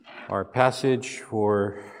Our passage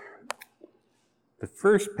for the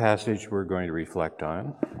first passage we're going to reflect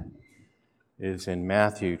on is in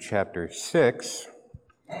Matthew chapter 6.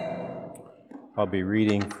 I'll be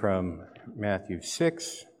reading from Matthew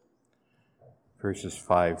 6, verses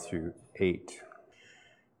 5 through 8.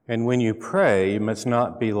 And when you pray, you must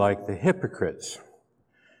not be like the hypocrites,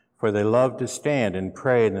 for they love to stand and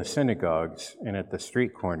pray in the synagogues and at the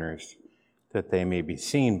street corners, that they may be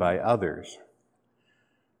seen by others.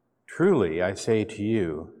 Truly, I say to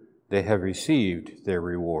you, they have received their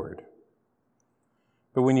reward.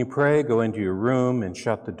 But when you pray, go into your room and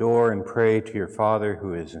shut the door and pray to your Father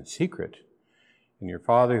who is in secret. And your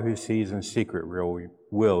Father who sees in secret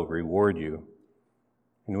will reward you.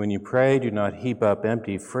 And when you pray, do not heap up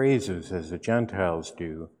empty phrases as the Gentiles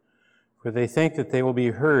do, for they think that they will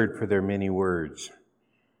be heard for their many words.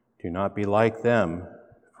 Do not be like them,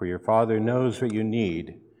 for your Father knows what you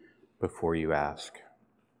need before you ask.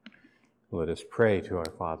 Let us pray to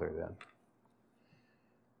our Father then.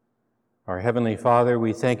 Our Heavenly Father,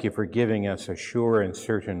 we thank you for giving us a sure and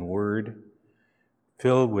certain word,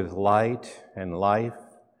 filled with light and life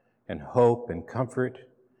and hope and comfort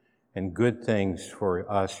and good things for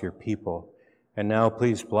us, your people. And now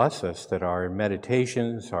please bless us that our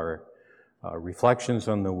meditations, our reflections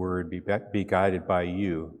on the word be guided by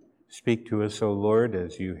you. Speak to us, O Lord,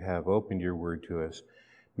 as you have opened your word to us.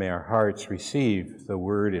 May our hearts receive the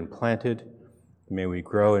word implanted. May we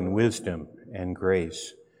grow in wisdom and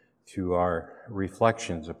grace through our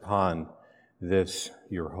reflections upon this,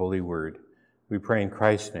 your holy word. We pray in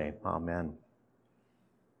Christ's name. Amen.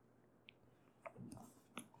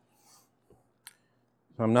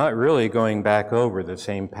 So I'm not really going back over the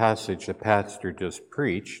same passage the pastor just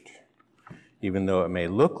preached, even though it may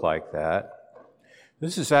look like that.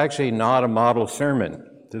 This is actually not a model sermon.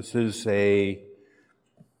 This is a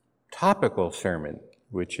topical sermon,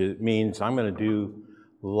 which means I'm going to do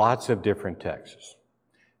lots of different texts.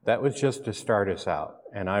 That was just to start us out,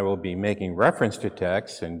 and I will be making reference to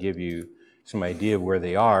texts and give you some idea of where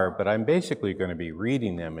they are, but I'm basically going to be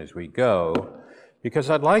reading them as we go, because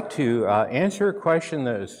I'd like to answer a question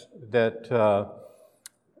that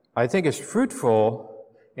I think is fruitful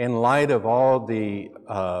in light of all the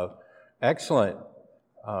excellent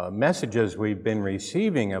messages we've been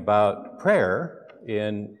receiving about prayer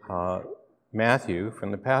in Matthew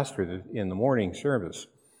from the pastor in the morning service.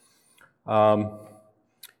 And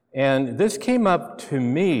this came up to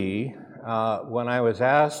me when I was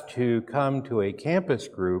asked to come to a campus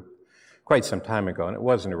group quite some time ago, and it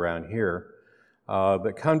wasn't around here,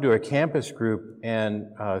 but come to a campus group and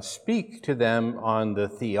speak to them on the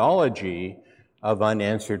theology of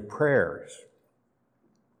unanswered prayers.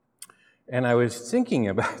 And I was thinking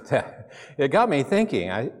about that. It got me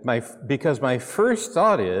thinking, because my first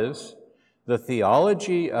thought is the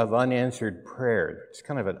theology of unanswered prayer. It's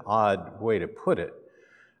kind of an odd way to put it.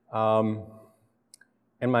 And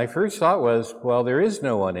my first thought was, well, there is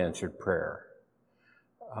no unanswered prayer.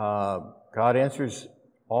 God answers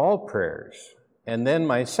all prayers. And then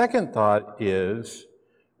my second thought is,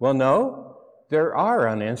 well, no, there are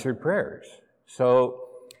unanswered prayers. So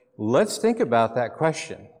let's think about that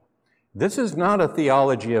question. This is not a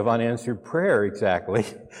theology of unanswered prayer exactly.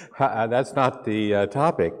 That's not the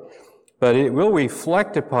topic. But it will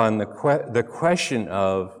reflect upon the question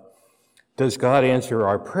of, does God answer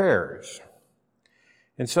our prayers?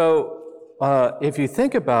 And so if you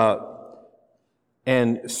think about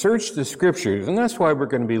and search the scriptures, and that's why we're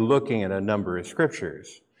going to be looking at a number of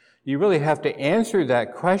scriptures, you really have to answer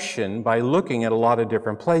that question by looking at a lot of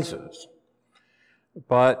different places.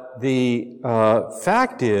 But the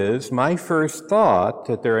fact is, my first thought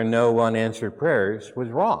that there are no unanswered prayers was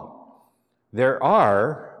wrong. There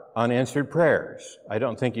are unanswered prayers. I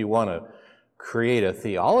don't think you want to create a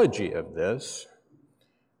theology of this,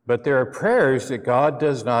 but there are prayers that God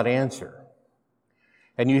does not answer.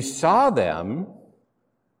 And you saw them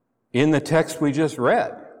in the text we just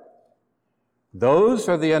read. Those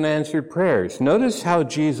are the unanswered prayers. Notice how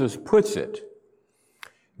Jesus puts it.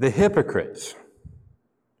 The hypocrites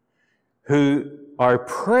who are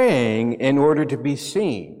praying in order to be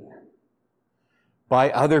seen by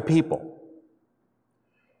other people.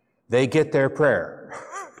 They get their prayer.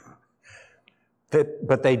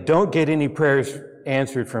 But they don't get any prayers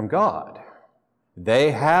answered from God.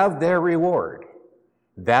 They have their reward.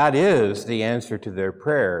 That is the answer to their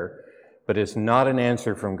prayer, but it's not an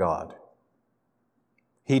answer from God.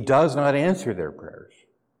 He does not answer their prayers.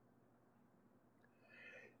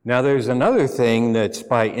 Now there's another thing that's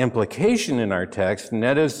by implication in our text, and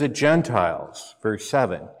that is the Gentiles. Verse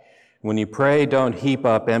 7. When you pray, don't heap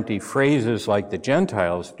up empty phrases like the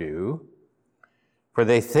Gentiles do, for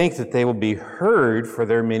they think that they will be heard for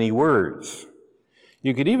their many words.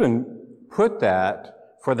 You could even put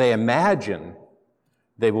that, for they imagine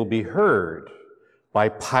they will be heard by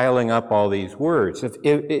piling up all these words.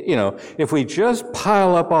 If we just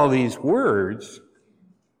pile up all these words,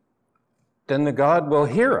 then the God will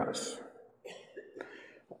hear us.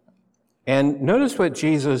 And notice what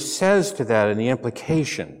Jesus says to that in the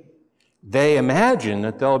implication. They imagine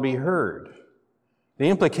that they'll be heard. The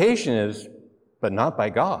implication is, but not by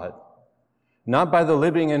God, not by the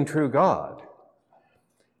living and true God.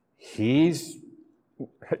 He's,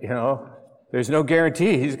 there's no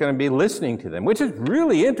guarantee he's going to be listening to them, which is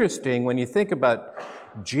really interesting when you think about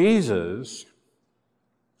Jesus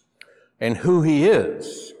and who he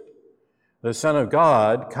is, the Son of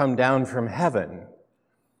God come down from heaven.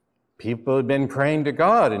 People have been praying to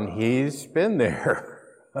God, and he's been there.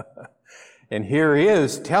 And here he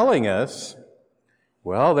is telling us,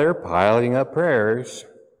 well, they're piling up prayers,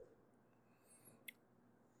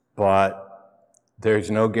 but there's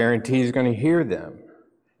no guarantee he's going to hear them.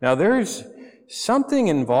 Now, there's something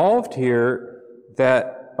involved here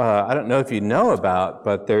that I don't know if you know about,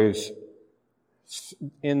 but there's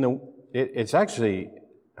it's actually,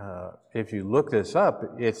 if you look this up,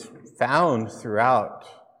 it's found throughout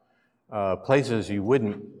places you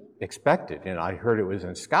wouldn't expect it. And I heard it was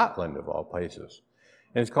in Scotland, of all places.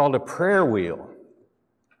 And it's called a prayer wheel.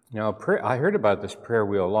 Now, I heard about this prayer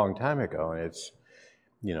wheel a long time ago, and it's,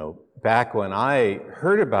 back when I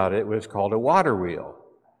heard about it, it was called a water wheel.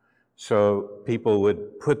 So people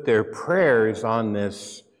would put their prayers on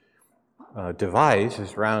this device,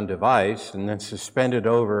 this round device, and then suspend it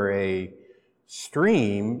over a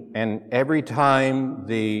stream, and every time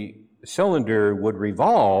the cylinder would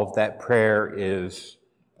revolve, that prayer is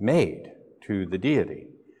made to the deity.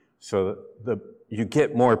 So you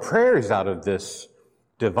get more prayers out of this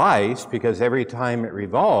device because every time it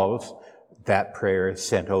revolves, that prayer is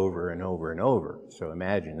sent over and over and over. So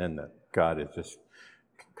imagine then that God is just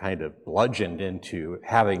kind of bludgeoned into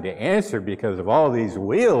having to answer because of all these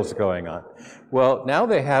wheels going on. Well, now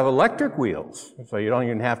they have electric wheels, so you don't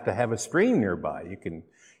even have to have a stream nearby. You can,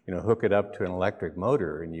 hook it up to an electric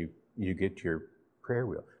motor and you get your prayer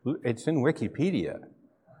wheel. It's in Wikipedia.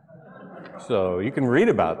 So you can read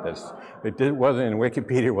about this. It wasn't in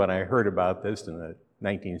Wikipedia when I heard about this in the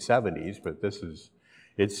 1970s, but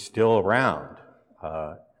it's still around.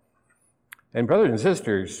 And brothers and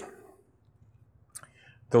sisters,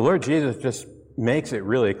 the Lord Jesus just makes it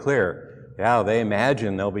really clear. Yeah, they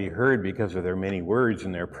imagine they'll be heard because of their many words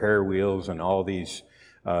and their prayer wheels and all these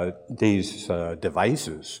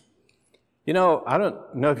devices. I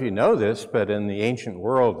don't know if you know this, but in the ancient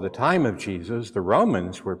world, the time of Jesus, the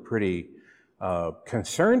Romans were pretty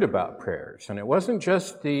concerned about prayers. And it wasn't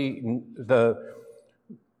just the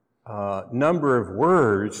number of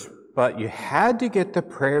words, but you had to get the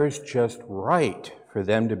prayers just right for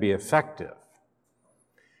them to be effective.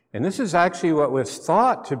 And this is actually what was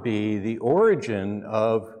thought to be the origin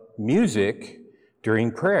of music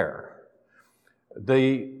during prayer.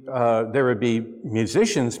 There would be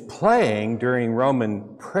musicians playing during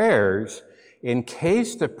Roman prayers in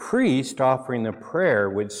case the priest offering the prayer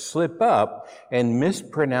would slip up and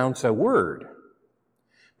mispronounce a word.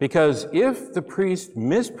 Because if the priest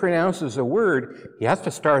mispronounces a word, he has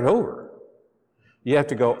to start over. You have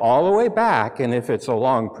to go all the way back, and if it's a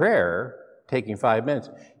long prayer, taking 5 minutes,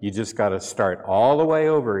 you just got to start all the way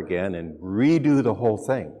over again and redo the whole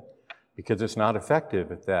thing, because it's not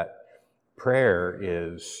effective if that prayer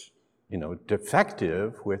is,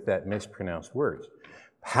 defective with that mispronounced words.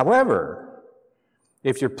 However,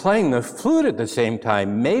 if you're playing the flute at the same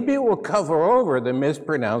time, maybe it will cover over the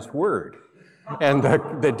mispronounced word, and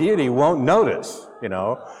the deity won't notice,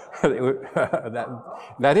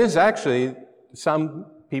 That is actually, some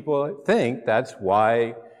people think that's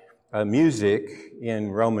why music in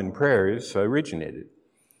Roman prayers originated.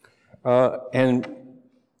 In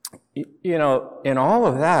all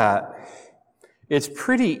of that, it's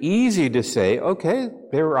pretty easy to say, okay,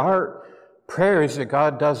 there are prayers that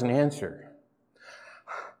God doesn't answer.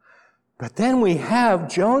 But then we have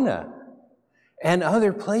Jonah and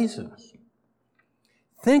other places.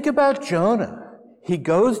 Think about Jonah. He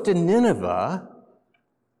goes to Nineveh,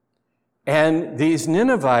 and these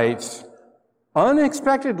Ninevites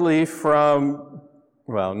unexpectedly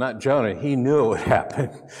not Jonah, he knew it would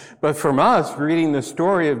happen, but from us reading the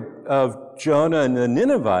story of Jonah and the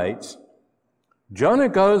Ninevites, Jonah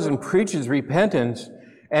goes and preaches repentance,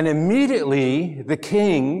 and immediately the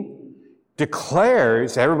king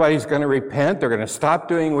declares everybody's going to repent, they're going to stop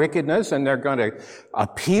doing wickedness, and they're going to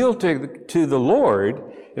appeal to the Lord.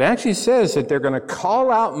 it actually says that they're going to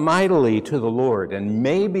call out mightily to the Lord, and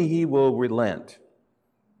maybe he will relent.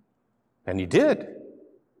 And he did.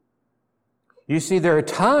 You see, there are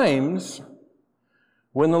times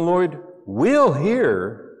when the Lord will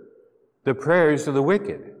hear the prayers of the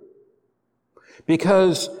wicked.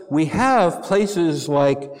 Because we have places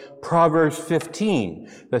like Proverbs 15,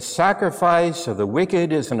 the sacrifice of the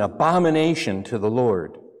wicked is an abomination to the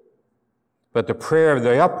Lord, but the prayer of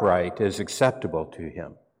the upright is acceptable to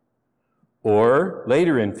him. Or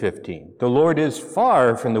later in 15, the Lord is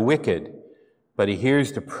far from the wicked, but he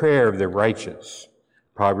hears the prayer of the righteous.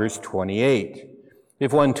 Proverbs 28,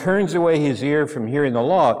 if one turns away his ear from hearing the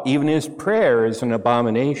law, even his prayer is an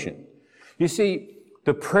abomination. You see,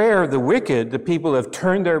 the prayer of the wicked, the people who have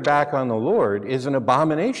turned their back on the Lord, is an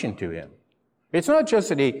abomination to him. It's not just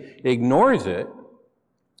that he ignores it,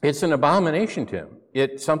 it's an abomination to him.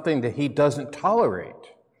 It's something that he doesn't tolerate.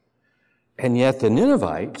 And yet the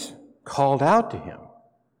Ninevites called out to him.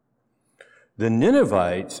 The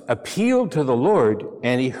Ninevites appealed to the Lord,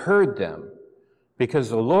 and he heard them, because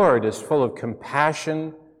the Lord is full of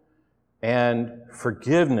compassion and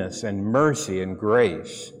forgiveness and mercy and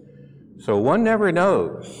grace. So one never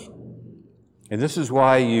knows. And this is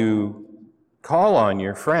why you call on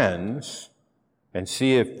your friends and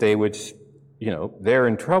see if they would, they're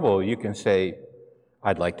in trouble. You can say,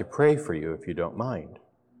 I'd like to pray for you if you don't mind.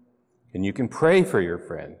 And you can pray for your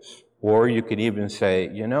friends. Or you can even say,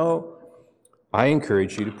 I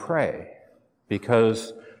encourage you to pray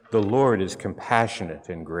because the Lord is compassionate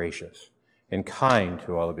and gracious and kind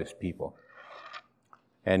to all of his people,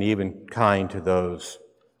 and even kind to those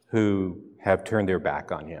who have turned their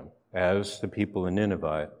back on him, as the people in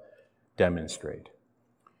Nineveh demonstrate.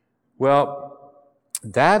 Well,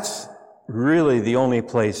 that's really the only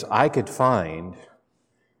place I could find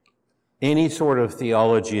any sort of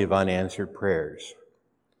theology of unanswered prayers,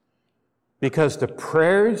 because the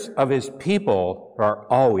prayers of his people are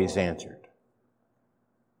always answered.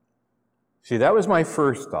 See, that was my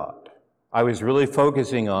first thought. I was really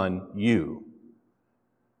focusing on you,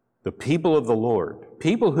 the people of the Lord,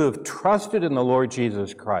 people who have trusted in the Lord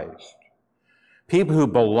Jesus Christ, people who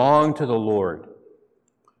belong to the Lord.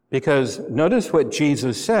 Because notice what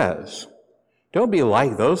Jesus says. Don't be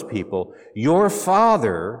like those people. Your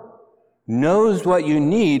Father knows what you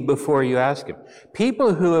need before you ask him.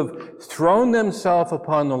 People who have thrown themselves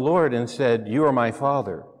upon the Lord and said, you are my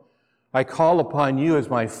Father. I call upon you as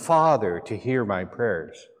my Father to hear my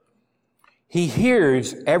prayers. He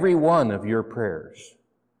hears every one of your prayers.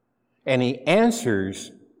 And he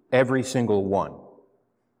answers every single one.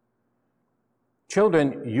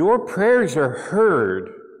 Children, your prayers are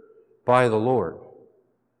heard by the Lord.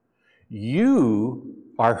 You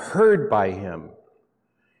are heard by him.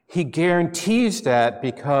 He guarantees that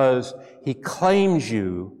because he claims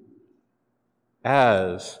you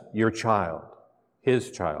as your child,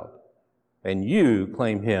 his child, and you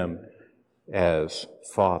claim him as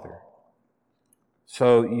Father.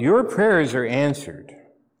 So your prayers are answered.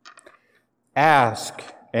 Ask,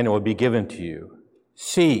 and it will be given to you.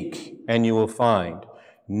 Seek, and you will find.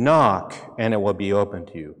 Knock, and it will be opened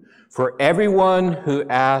to you. For everyone who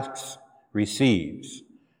asks receives,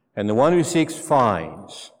 and the one who seeks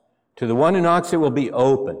finds. To the one who knocks, it will be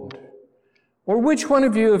opened. Or which one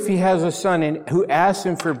of you, if he has a son who asks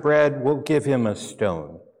him for bread, will give him a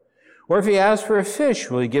stone? Or if he asks for a fish,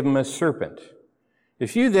 will he give him a serpent?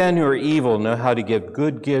 If you then, who are evil, know how to give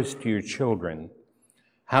good gifts to your children,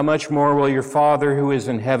 how much more will your Father who is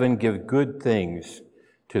in heaven give good things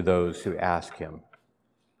to those who ask him?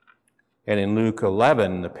 And in Luke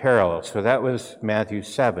 11, the parallel, so that was Matthew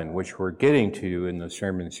 7, which we're getting to in the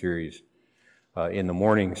sermon series in the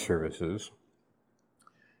morning services.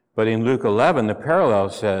 But in Luke 11, the parallel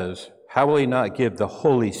says, how will he not give the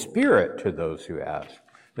Holy Spirit to those who ask?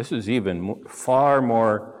 This is even far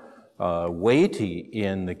more weighty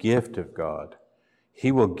in the gift of God.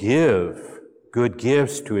 He will give good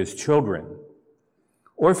gifts to his children.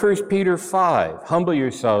 Or 1 Peter 5, humble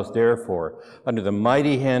yourselves, therefore, under the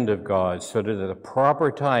mighty hand of God, so that at the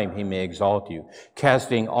proper time he may exalt you,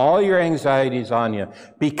 casting all your anxieties on you,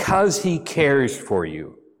 because he cares for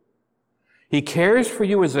you. He cares for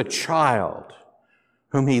you as a child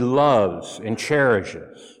whom he loves and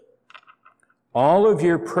cherishes. All of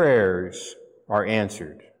your prayers are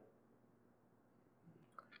answered.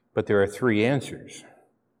 But there are three answers.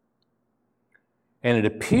 And it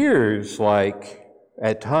appears like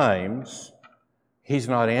at times he's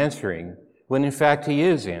not answering, when in fact he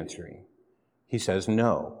is answering. He says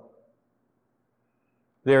no.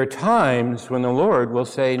 There are times when the Lord will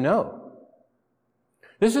say no.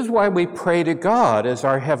 This is why we pray to God as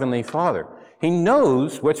our Heavenly Father. He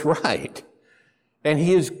knows what's right. And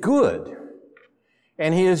he is good.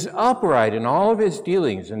 And he is upright in all of his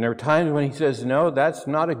dealings. And there are times when he says, no, that's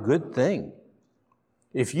not a good thing.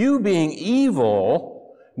 If you, being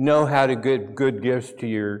evil, know how to give good gifts to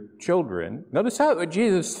your children, notice how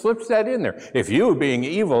Jesus slips that in there. If you, being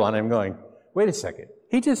evil, and I'm going, wait a second.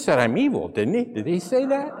 He just said I'm evil, didn't he? Did he say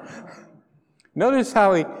that? Notice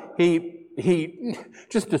how he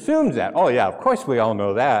just assumes that. Oh yeah, of course we all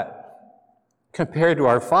know that. Compared to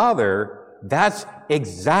our Father, that's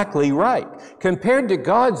exactly right. Compared to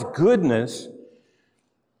God's goodness,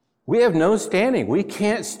 we have no standing. We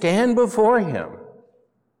can't stand before him.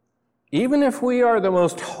 Even if we are the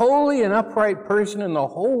most holy and upright person in the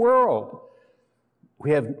whole world,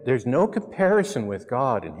 there's no comparison with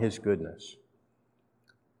God and his goodness.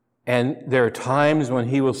 And there are times when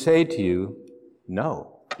he will say to you,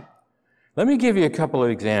 no. Let me give you a couple of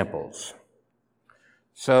examples.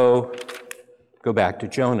 So, go back to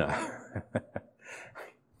Jonah.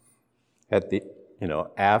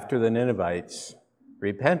 After the Ninevites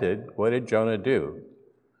repented, what did Jonah do?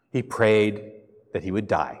 He prayed that he would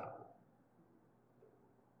die.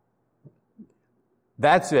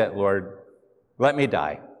 That's it, Lord. Let me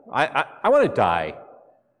die. I want to die.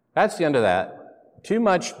 That's the end of that. Too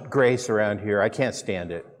much grace around here. I can't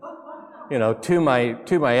stand it. To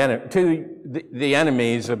the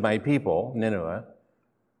enemies of my people, Nineveh,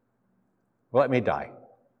 let me die.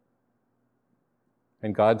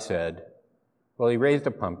 And God said, well, he raised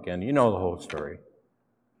a pumpkin. You know the whole story.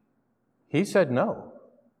 He said no.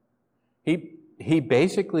 He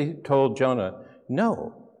basically told Jonah,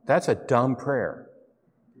 no, that's a dumb prayer.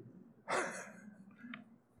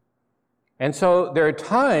 And so there are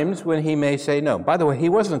times when he may say no. By the way, he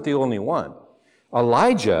wasn't the only one.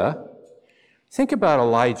 Elijah, think about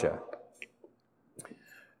Elijah.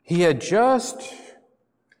 He had just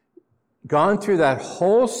gone through that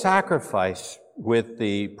whole sacrifice with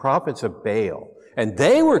the prophets of Baal. And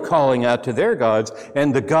they were calling out to their gods,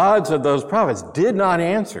 and the gods of those prophets did not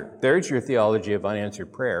answer. There's your theology of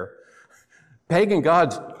unanswered prayer. Pagan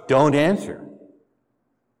gods don't answer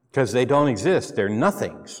because they don't exist. They're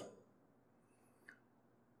nothings.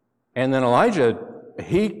 And then Elijah,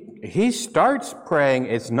 he starts praying.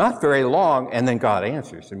 It's not very long, and then God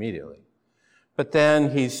answers immediately. But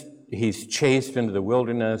then he's chased into the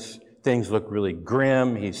wilderness. Things look really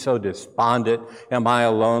grim. He's so despondent. Am I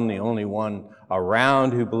alone, the only one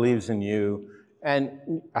around who believes in you?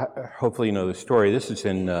 And hopefully you know the story. This is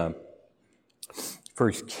in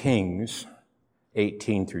 1 Kings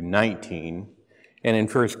 18 through 19. And in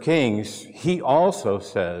 1 Kings, he also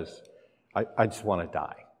says, I just want to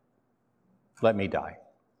die. Let me die.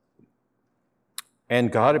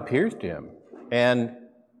 And God appears to him. And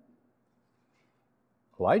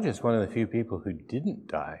Elijah is one of the few people who didn't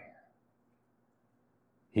die.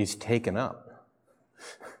 He's taken up.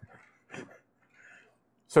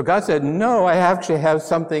 So God said, no, I actually have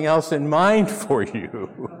something else in mind for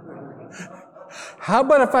you. How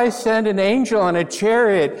about if I send an angel on a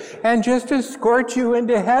chariot and just escort you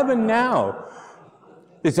into heaven now?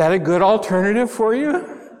 Is that a good alternative for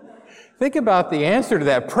you? Think about the answer to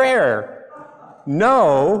that prayer.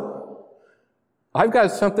 No. I've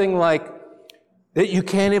got something like that you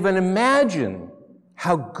can't even imagine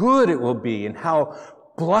how good it will be and how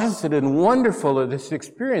blessed and wonderful is this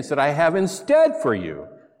experience that I have instead for you.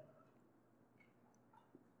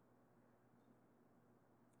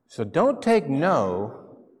 So don't take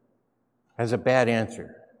no as a bad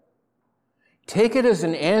answer. Take it as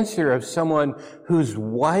an answer of someone who's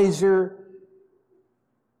wiser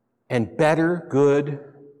and better good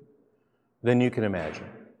than you can imagine.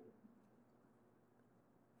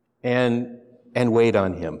 And wait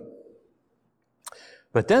on him.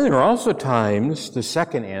 But then there are also times the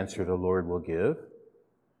second answer the Lord will give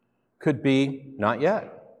could be, not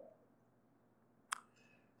yet.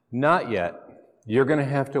 Not yet. You're going to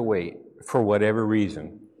have to wait for whatever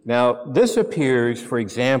reason. Now, this appears, for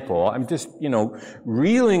example, I'm just,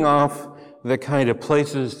 reeling off the kind of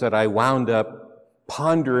places that I wound up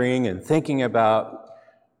pondering and thinking about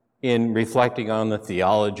in reflecting on the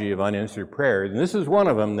theology of unanswered prayers. And this is one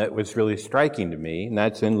of them that was really striking to me, and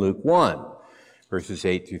that's in Luke 1, verses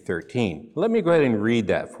 8 through 13. Let me go ahead and read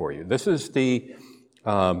that for you. This is the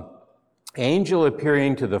angel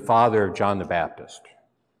appearing to the father of John the Baptist.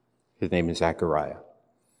 His name is Zechariah.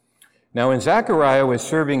 Now, when Zechariah was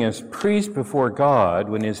serving as priest before God,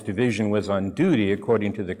 when his division was on duty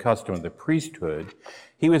according to the custom of the priesthood,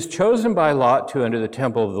 He was chosen by Lot to enter the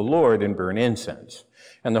temple of the Lord and burn incense.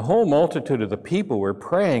 And the whole multitude of the people were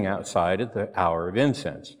praying outside at the hour of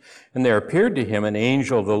incense. And there appeared to him an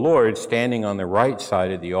angel of the Lord standing on the right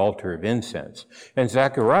side of the altar of incense. And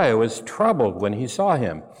Zechariah was troubled when he saw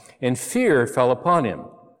him, and fear fell upon him.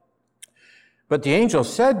 But the angel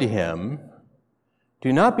said to him,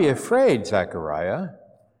 "Do not be afraid, Zechariah,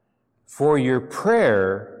 for your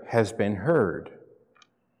prayer has been heard.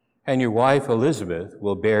 And your wife Elizabeth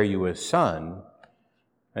will bear you a son,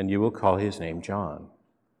 and you will call his name John."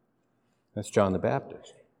 That's John the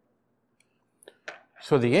Baptist.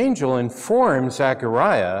 So the angel informs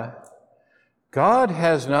Zechariah, God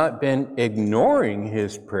has not been ignoring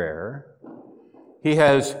his prayer. He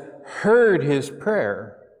has heard his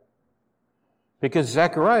prayer because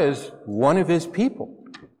Zechariah is one of his people,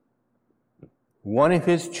 one of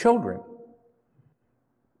his children.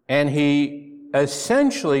 And he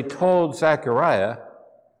essentially told Zechariah,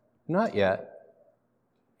 not yet.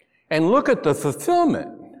 And look at the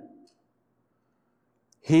fulfillment.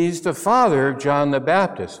 He's the father of John the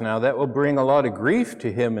Baptist. Now, that will bring a lot of grief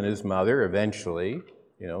to him and his mother eventually,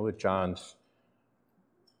 with John's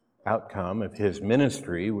outcome of his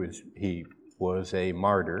ministry was he was a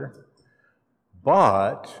martyr.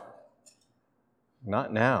 But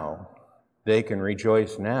not now. They can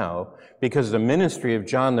rejoice now because the ministry of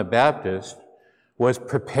John the Baptist was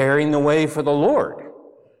preparing the way for the Lord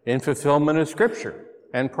in fulfillment of Scripture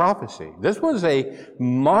and prophecy. This was a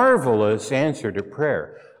marvelous answer to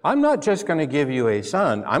prayer. I'm not just going to give you a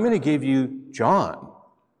son, I'm going to give you John.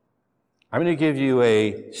 I'm going to give you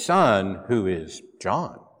a son who is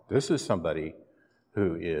John. This is somebody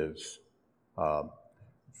who is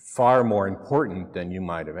far more important than you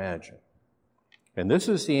might imagine. And this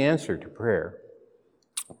is the answer to prayer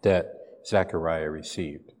that Zechariah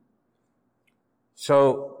received.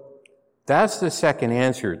 So that's the second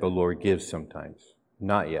answer the Lord gives sometimes.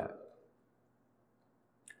 Not yet.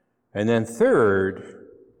 And then third,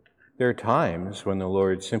 there are times when the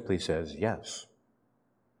Lord simply says yes.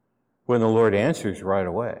 When the Lord answers right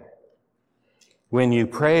away. When you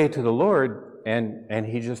pray to the Lord and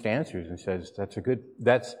he just answers and says,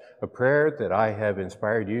 that's a prayer that I have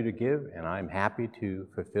inspired you to give, and I'm happy to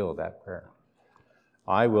fulfill that prayer.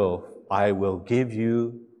 I will give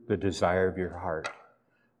you the desire of your heart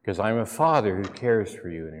because I'm a father who cares for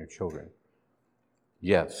you and your children.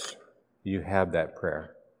 Yes, you have that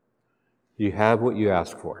prayer. You have what you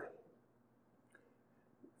ask for.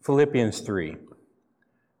 Philippians 3.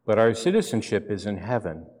 But our citizenship is in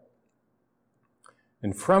heaven,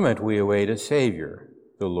 and from it we await a Savior,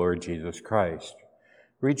 the Lord Jesus Christ.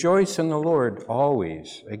 Rejoice in the Lord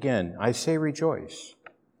always. Again, I say rejoice.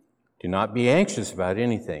 Do not be anxious about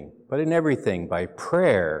anything, but in everything, by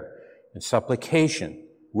prayer and supplication,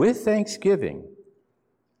 with thanksgiving,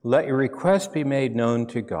 let your requests be made known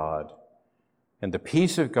to God, and the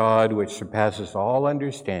peace of God, which surpasses all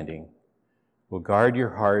understanding, will guard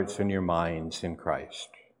your hearts and your minds in Christ.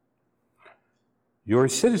 Your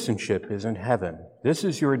citizenship is in heaven. This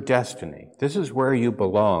is your destiny. This is where you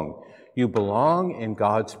belong. You belong in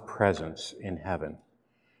God's presence in heaven.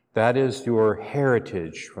 That is your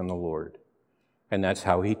heritage from the Lord, and that's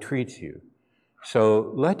how he treats you.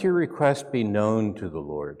 So let your request be known to the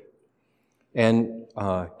Lord. And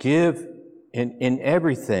give in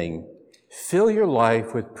everything, fill your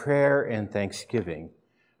life with prayer and thanksgiving.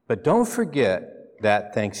 But don't forget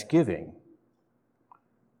that thanksgiving,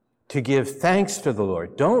 to give thanks to the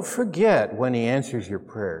Lord. Don't forget when he answers your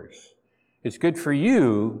prayers. It's good for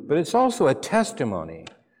you, but it's also a testimony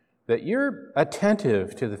that you're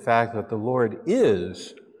attentive to the fact that the Lord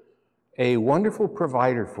is a wonderful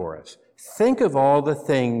provider for us. Think of all the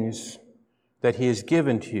things that he has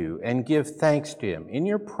given to you and give thanks to him. In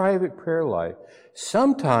your private prayer life,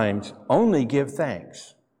 sometimes only give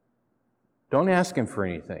thanks. Don't ask him for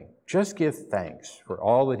anything. Just give thanks for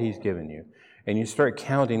all that he's given you. And you start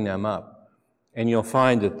counting them up. And you'll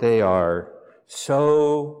find that they are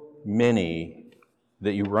so many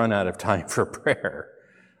that you run out of time for prayer.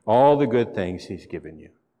 All the good things he's given you.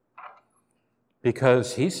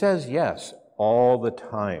 Because he says yes all the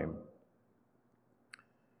time.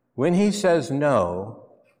 When he says no,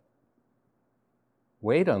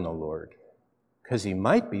 wait on the Lord, because he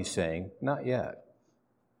might be saying, not yet.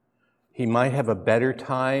 He might have a better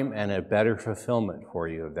time and a better fulfillment for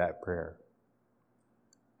you of that prayer.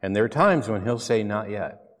 And there are times when he'll say, not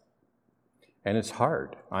yet. And it's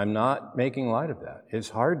hard. I'm not making light of that. It's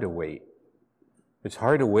hard to wait. It's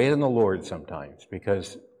hard to wait on the Lord sometimes,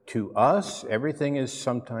 because to us, everything's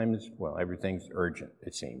urgent,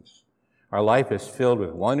 it seems. Our life is filled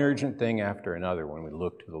with one urgent thing after another when we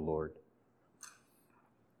look to the Lord.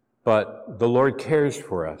 But the Lord cares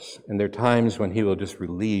for us, and there are times when He will just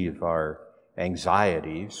relieve our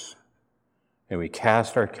anxieties, and we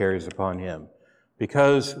cast our cares upon Him,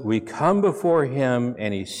 because we come before Him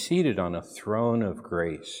and He's seated on a throne of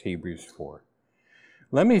grace, Hebrews 4.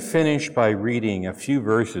 Let me finish by reading a few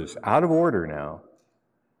verses, out of order now,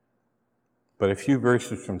 but a few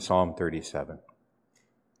verses from Psalm 37.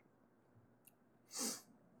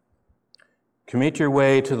 Commit your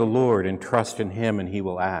way to the Lord and trust in Him, and He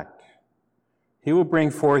will act. He will bring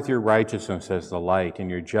forth your righteousness as the light and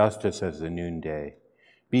your justice as the noonday.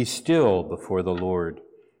 Be still before the Lord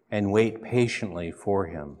and wait patiently for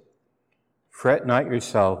Him. Fret not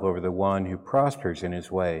yourself over the one who prospers in his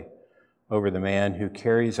way, over the man who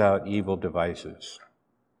carries out evil devices.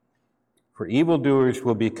 For evildoers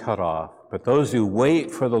will be cut off, but those who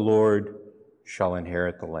wait for the Lord shall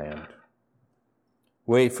inherit the land.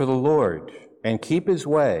 Wait for the Lord and keep His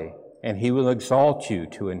way, and He will exalt you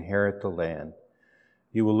to inherit the land.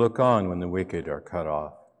 You will look on when the wicked are cut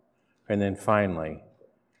off. And then finally,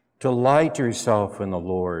 delight yourself in the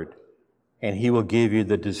Lord, and He will give you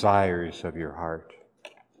the desires of your heart.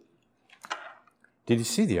 Did you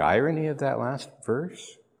see the irony of that last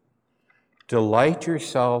verse? Delight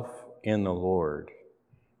yourself in the Lord,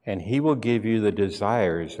 and He will give you the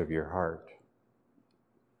desires of your heart.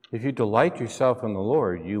 If you delight yourself in the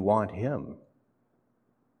Lord, you want Him.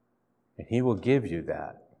 And He will give you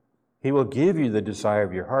that. He will give you the desire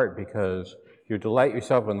of your heart because you delight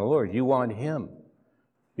yourself in the Lord. You want Him.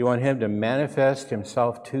 You want Him to manifest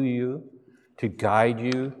Himself to you, to guide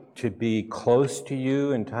you, to be close to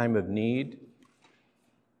you in time of need.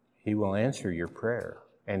 He will answer your prayer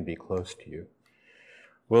and be close to you.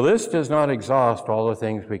 Well, this does not exhaust all the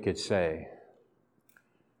things we could say,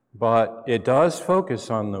 but it does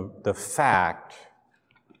focus on the fact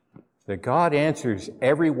that God answers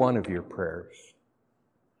every one of your prayers.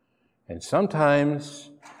 And sometimes,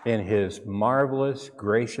 in His marvelous,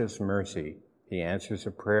 gracious mercy, He answers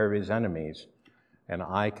the prayer of His enemies. And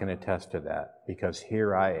I can attest to that, because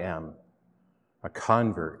here I am, a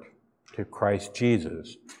convert to Christ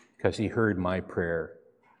Jesus, because He heard my prayer,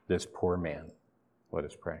 this poor man. Let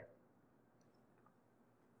us pray.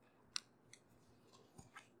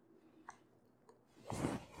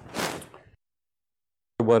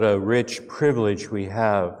 What a rich privilege we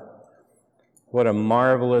have. What a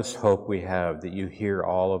marvelous hope we have that You hear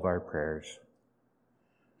all of our prayers.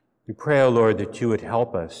 We pray, O Lord, that You would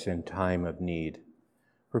help us in time of need.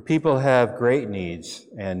 For people have great needs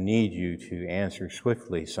and need You to answer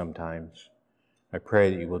swiftly sometimes. I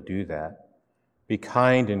pray that You will do that. Be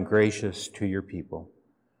kind and gracious to Your people.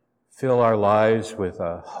 Fill our lives with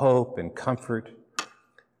a hope and comfort.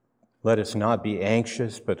 Let us not be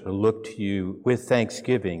anxious, but to look to You with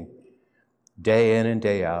thanksgiving day in and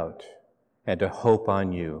day out, and to hope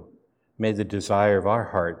on You. May the desire of our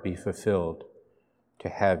heart be fulfilled to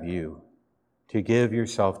have You, to give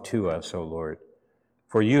Yourself to us, O Lord.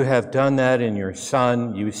 For You have done that in Your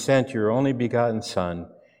Son. You sent Your only begotten Son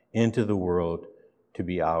into the world to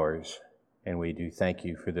be ours. And we do thank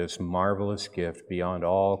You for this marvelous gift beyond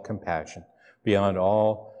all compassion, beyond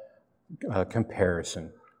all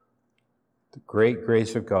comparison. The great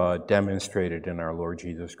grace of God demonstrated in our Lord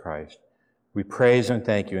Jesus Christ. We praise and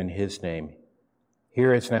thank You in His name.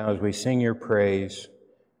 Hear us now as we sing Your praise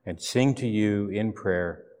and sing to You in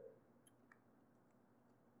prayer.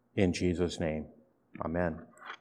 In Jesus' name, amen.